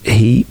fact,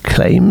 he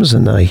claims,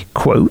 and I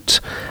quote,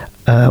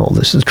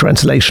 this is a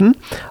translation,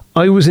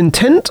 "I was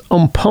intent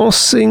on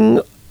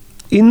passing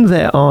in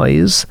their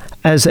eyes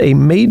as a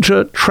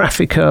major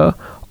trafficker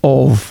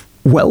of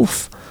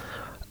wealth,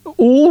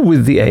 all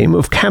with the aim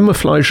of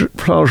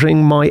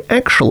camouflaging my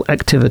actual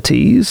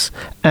activities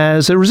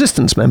as a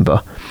resistance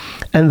member.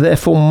 and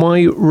therefore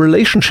my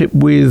relationship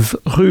with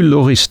Rue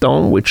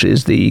Lauriston, which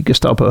is the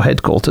Gestapo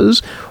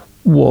headquarters,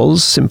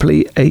 was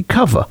simply a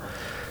cover.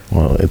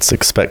 Well, it's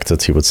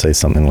expected he would say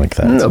something like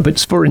that. No, but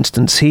for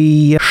instance,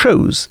 he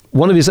shows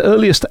one of his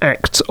earliest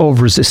acts of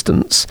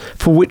resistance,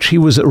 for which he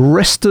was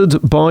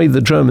arrested by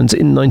the Germans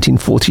in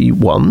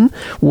 1941,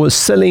 was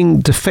selling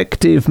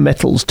defective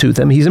metals to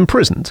them. He's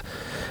imprisoned.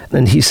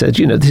 And he said,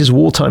 this is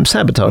wartime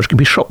sabotage, can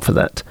be shot for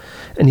that.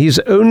 And he's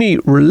only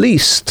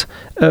released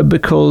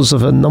because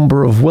of a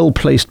number of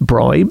well-placed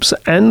bribes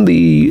and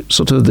the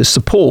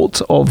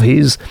support of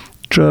his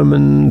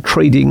German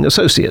trading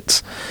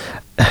associates.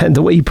 And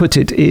the way he put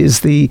it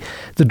is the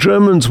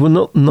Germans were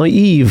not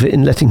naive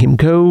in letting him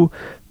go,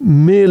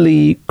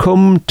 merely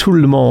comme tout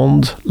le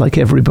monde, like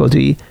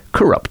everybody,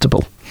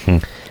 corruptible.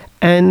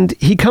 And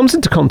he comes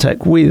into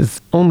contact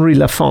with Henri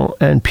Lafont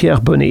and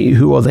Pierre Bonnet,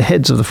 who are the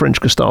heads of the French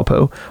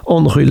Gestapo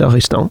on Rue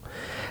Lauriston.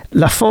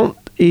 Lafont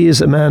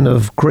is a man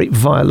of great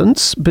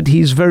violence, but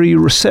he's very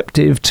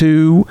receptive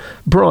to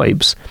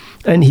bribes.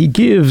 And he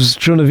gives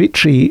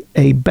Jonovici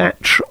a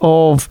batch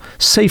of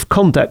safe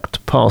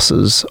conduct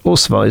passes,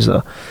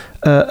 Ausweise,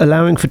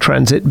 allowing for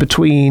transit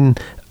between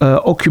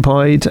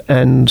occupied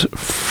and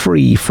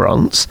free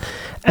France.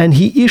 And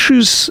he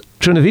issues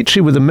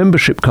Jonovici with a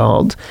membership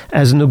card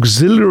as an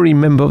auxiliary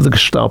member of the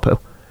Gestapo.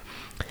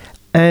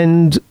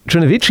 And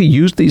Jonovici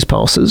used these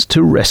passes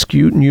to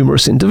rescue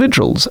numerous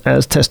individuals,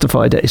 as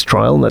testified at his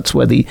trial, and that's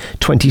where the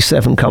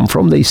 27 come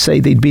from. They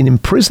say they'd been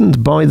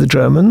imprisoned by the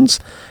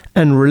Germans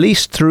and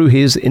released through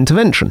his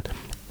intervention.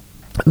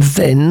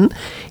 Then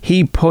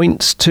he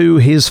points to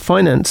his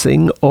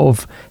financing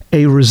of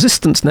a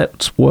resistance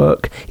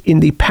network in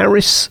the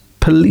Paris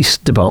Police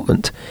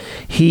Department.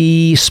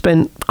 He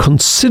spent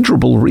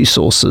considerable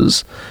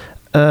resources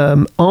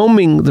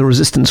arming the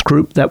resistance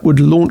group that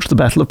would launch the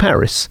Battle of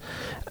Paris.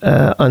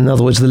 In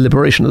other words, the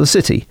liberation of the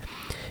city.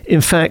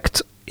 In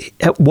fact,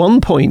 at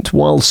one point,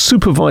 while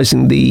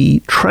supervising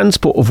the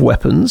transport of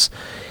weapons,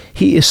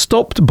 he is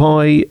stopped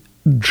by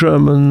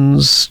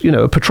Germans,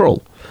 a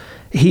patrol.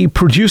 He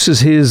produces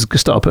his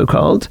Gestapo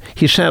card,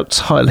 he shouts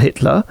Heil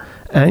Hitler,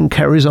 and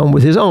carries on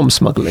with his arms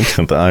smuggling.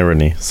 The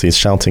irony. So he's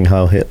shouting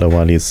Heil Hitler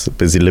while he's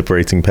busy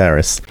liberating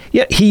Paris.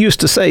 Yeah, he used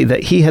to say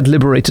that he had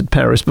liberated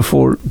Paris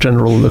before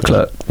General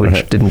Leclerc,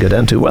 which didn't go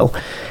down too well.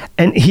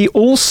 And he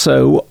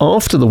also,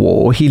 after the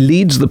war, he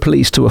leads the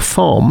police to a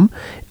farm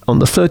on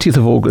the 30th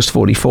of August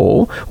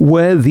 44,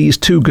 where these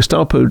two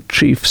Gestapo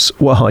chiefs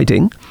were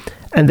hiding.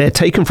 And they're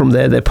taken from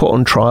there, they're put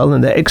on trial,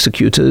 and they're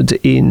executed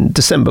in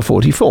December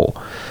 44.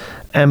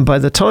 And by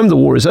the time the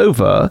war is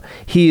over,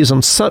 he is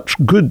on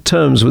such good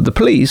terms with the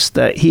police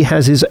that he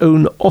has his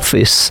own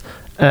office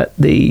at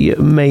the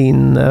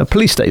main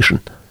police station.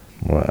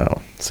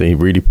 Wow. So he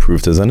really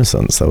proved his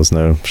innocence. There was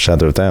no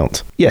shadow of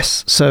doubt.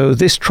 Yes. So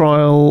this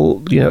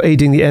trial,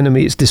 aiding the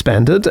enemy, is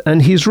disbanded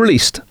and he's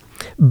released.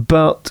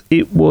 But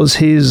it was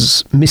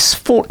his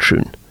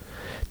misfortune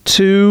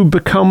to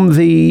become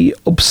the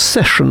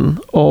obsession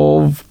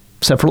of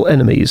several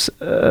enemies,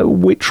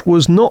 which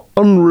was not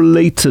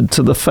unrelated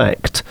to the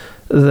fact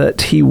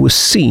that he was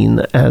seen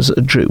as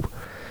a Jew.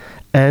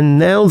 And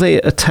now they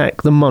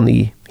attack the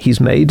money he's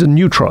made, a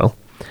new trial.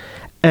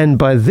 And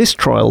by this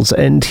trial's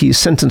end, he's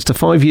sentenced to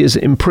 5 years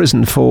in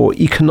prison for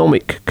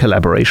economic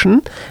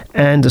collaboration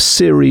and a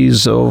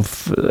series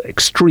of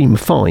extreme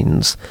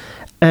fines.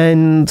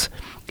 And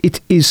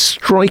it is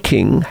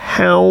striking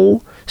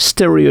how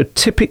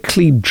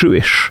stereotypically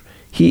Jewish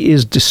he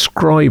is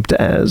described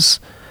as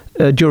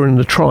during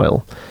the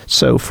trial.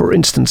 So, for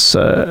instance,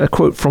 a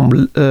quote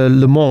from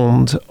Le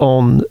Monde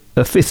on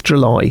 5th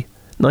July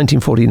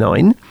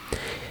 1949.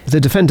 The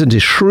defendant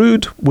is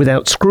shrewd,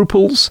 without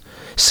scruples,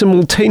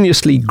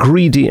 simultaneously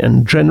greedy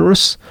and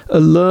generous,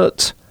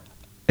 alert,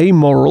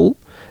 amoral.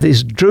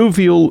 This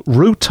jovial,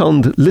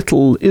 rotund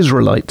little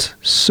Israelite,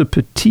 ce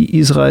petit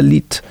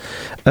Israélite,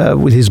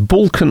 with his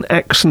Balkan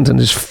accent and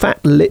his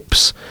fat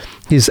lips,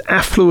 his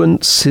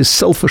affluence, his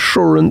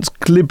self-assurance,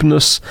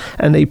 glibness,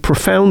 and a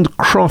profound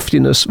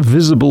craftiness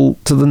visible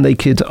to the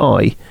naked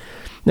eye.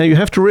 Now you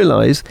have to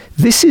realize,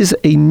 this is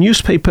a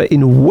newspaper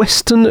in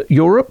Western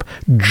Europe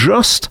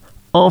just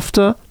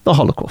after the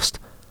Holocaust,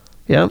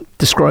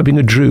 describing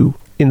a Jew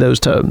in those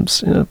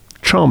terms,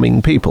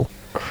 charming people.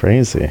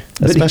 Crazy,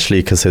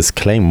 especially because his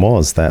claim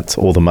was that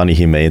all the money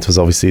he made was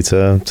obviously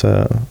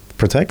to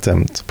protect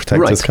him, to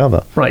protect his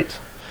cover. Right.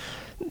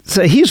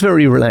 So he's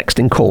very relaxed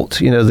in court.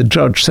 The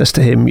judge says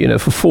to him,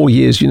 for 4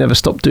 years you never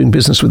stopped doing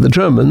business with the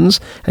Germans,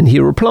 and he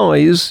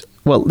replies,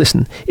 well,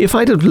 listen, if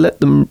I'd have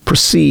let them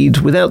proceed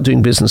without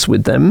doing business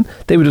with them,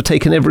 they would have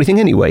taken everything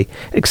anyway.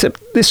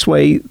 Except this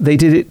way, they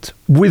did it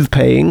with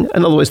paying,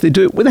 and otherwise they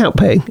do it without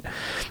paying.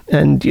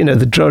 And,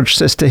 the judge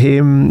says to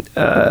him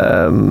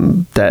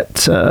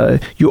that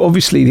you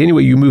obviously, the only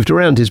way you moved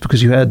around is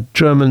because you had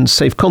German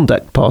safe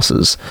conduct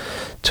passes.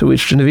 To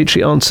which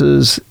Jonovici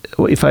answers,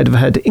 well, if I'd have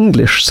had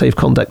English safe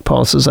conduct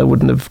passes, I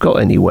wouldn't have got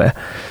anywhere.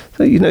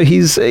 So,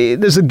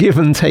 there's a give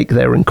and take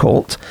there in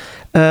court.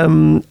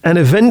 And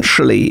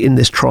eventually in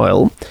this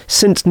trial,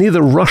 since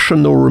neither Russia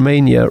nor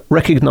Romania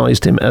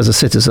recognized him as a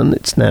citizen,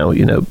 it's now,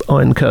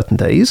 Iron Curtain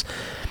days,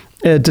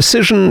 a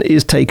decision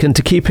is taken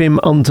to keep him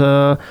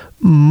under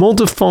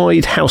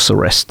modified house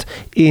arrest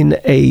in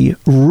a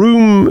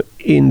room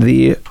in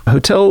the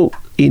hotel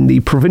in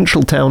the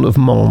provincial town of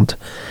Mende.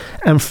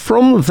 And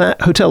from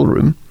that hotel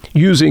room,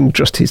 using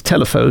just his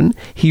telephone,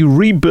 he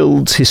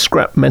rebuilds his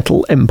scrap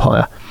metal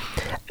empire.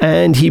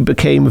 And he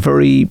became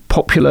very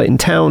popular in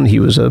town.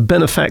 He was a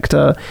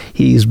benefactor.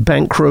 He's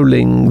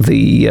bankrolling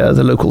the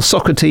local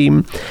soccer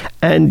team.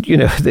 And,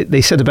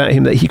 they said about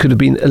him that he could have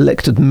been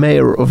elected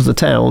mayor of the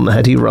town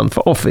had he run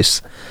for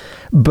office.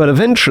 But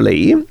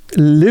eventually,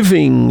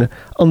 living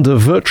under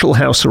virtual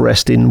house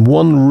arrest in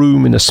one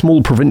room in a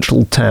small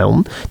provincial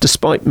town,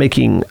 despite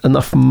making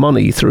enough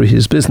money through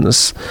his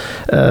business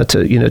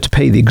to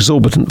pay the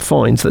exorbitant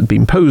fines that had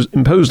been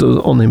imposed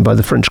on him by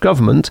the French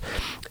government,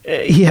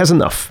 he has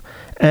enough.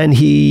 And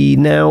he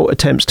now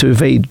attempts to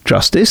evade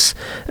justice.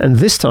 And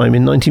this time,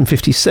 in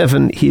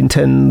 1957, he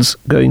intends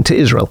going to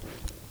Israel.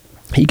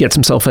 He gets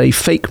himself a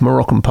fake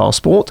Moroccan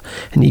passport,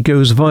 and he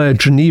goes via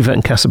Geneva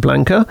and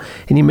Casablanca,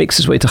 and he makes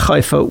his way to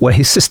Haifa, where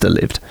his sister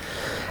lived.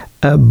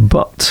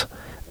 But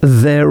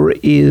there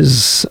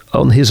is,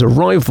 on his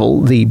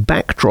arrival, the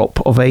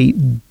backdrop of a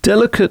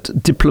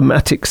delicate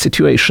diplomatic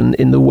situation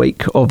in the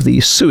wake of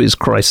the Suez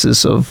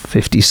Crisis of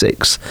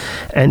 56.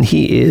 And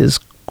he is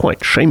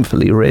quite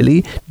shamefully,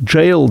 really,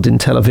 jailed in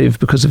Tel Aviv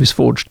because of his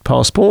forged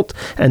passport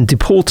and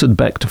deported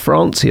back to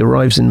France. He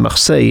arrives in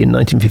Marseille in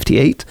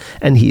 1958,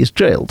 and he is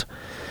jailed.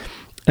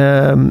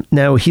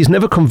 Now, he's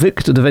never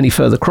convicted of any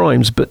further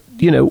crimes, but,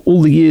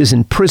 all the years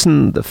in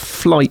prison, the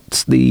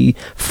flights, the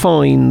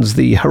fines,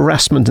 the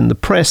harassment in the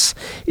press,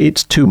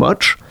 it's too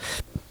much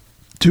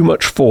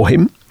for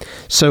him.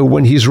 So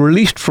when he's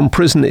released from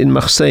prison in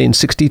Marseille in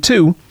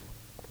 62,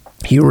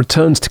 he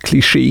returns to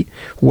Clichy,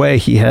 where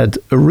he had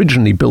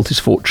originally built his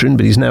fortune,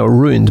 but he's now a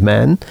ruined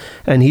man,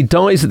 and he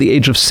dies at the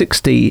age of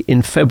 60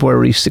 in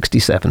February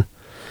 67.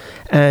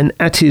 And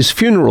at his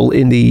funeral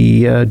in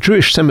the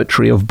Jewish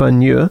cemetery of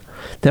Bagneux,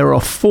 there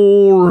are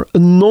 4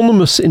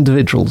 anonymous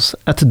individuals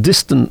at a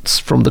distance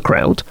from the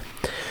crowd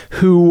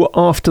who,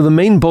 after the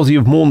main body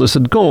of mourners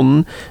had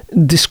gone,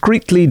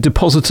 discreetly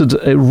deposited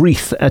a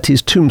wreath at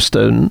his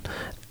tombstone,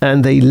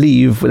 and they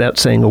leave without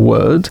saying a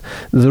word.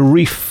 The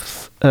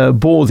wreath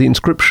bore the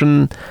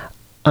inscription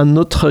 "À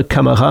notre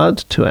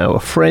camarade," to our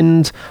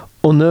friend,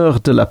 "Honneur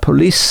de la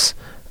police,"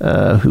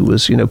 who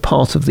was,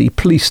 part of the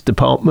police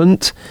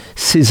department,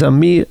 "Ses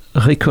amis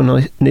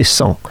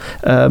reconnaissants,"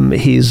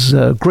 his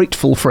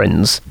grateful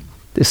friends.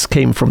 This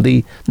came from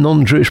the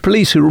non-Jewish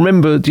police who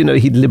remembered,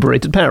 he'd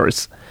liberated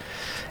Paris.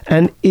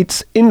 And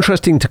it's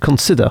interesting to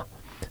consider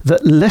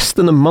that less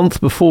than a month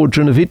before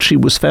Genovici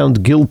was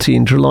found guilty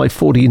in July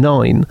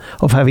 49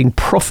 of having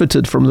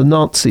profited from the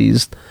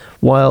Nazis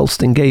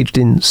whilst engaged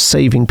in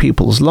saving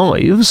people's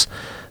lives,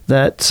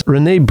 that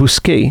René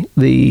Bousquet,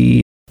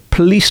 the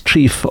police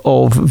chief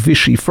of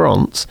Vichy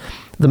France,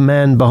 the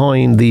man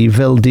behind the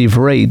Veldiv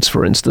raids,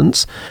 for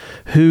instance,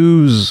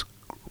 whose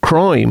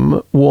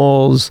crime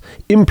was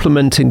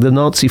implementing the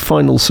Nazi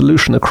final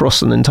solution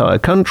across an entire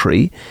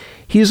country,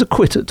 he is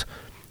acquitted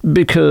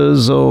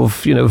because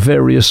of,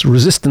 various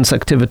resistance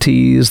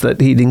activities that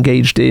he'd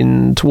engaged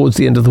in towards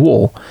the end of the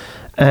war.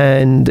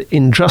 And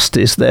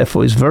injustice,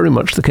 therefore, is very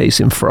much the case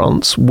in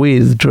France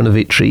with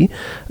Genovici,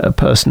 a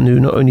person who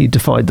not only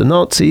defied the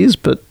Nazis,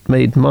 but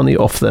made money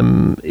off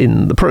them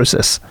in the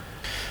process.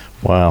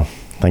 Wow.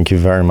 Thank you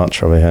very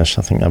much, Rabbi Hirsch.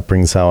 I think that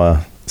brings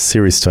our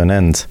series to an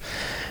end.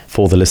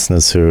 For the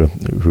listeners who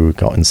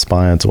got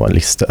inspired, or at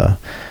least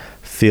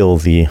feel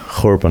the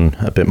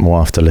Churban a bit more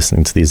after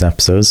listening to these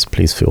episodes,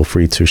 please feel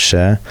free to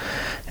share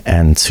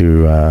and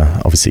to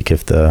obviously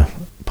give the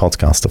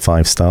podcast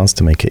 5 stars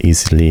to make it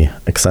easily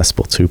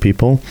accessible to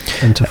people,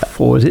 and to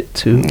forward it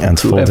to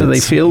whoever they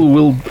feel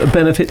will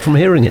benefit from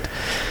hearing it.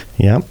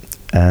 Yeah,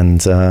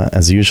 and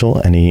as usual,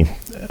 any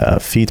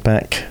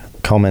feedback,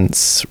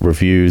 comments,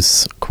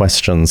 reviews,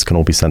 questions can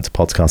all be sent to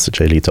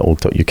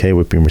podcast@jle.org.uk.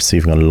 We've been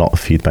receiving a lot of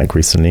feedback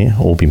recently,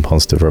 all been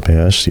positive, Rabbi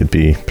Hirsch. You'd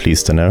be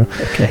pleased to know.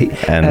 Okay,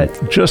 and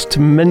just to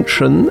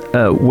mention,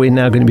 we're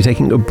now going to be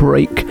taking a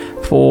break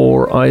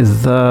for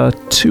either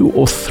 2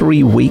 or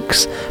 3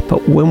 weeks,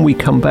 but when we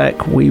come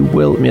back, we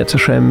will, Mi'at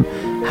Hashem,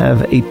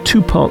 have a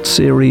 2-part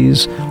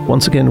series,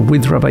 once again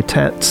with Rabbi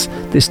Tatz,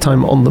 this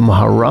time on the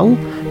Maharal,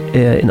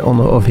 in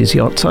honor of his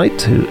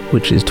yahrzeit,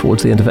 which is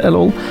towards the end of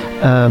Elul,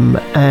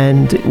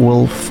 and it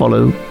will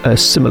follow a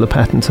similar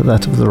pattern to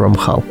that of the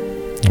Ramchal.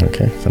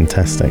 Okay,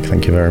 fantastic.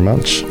 Thank you very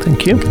much.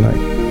 Thank you. Good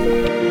night.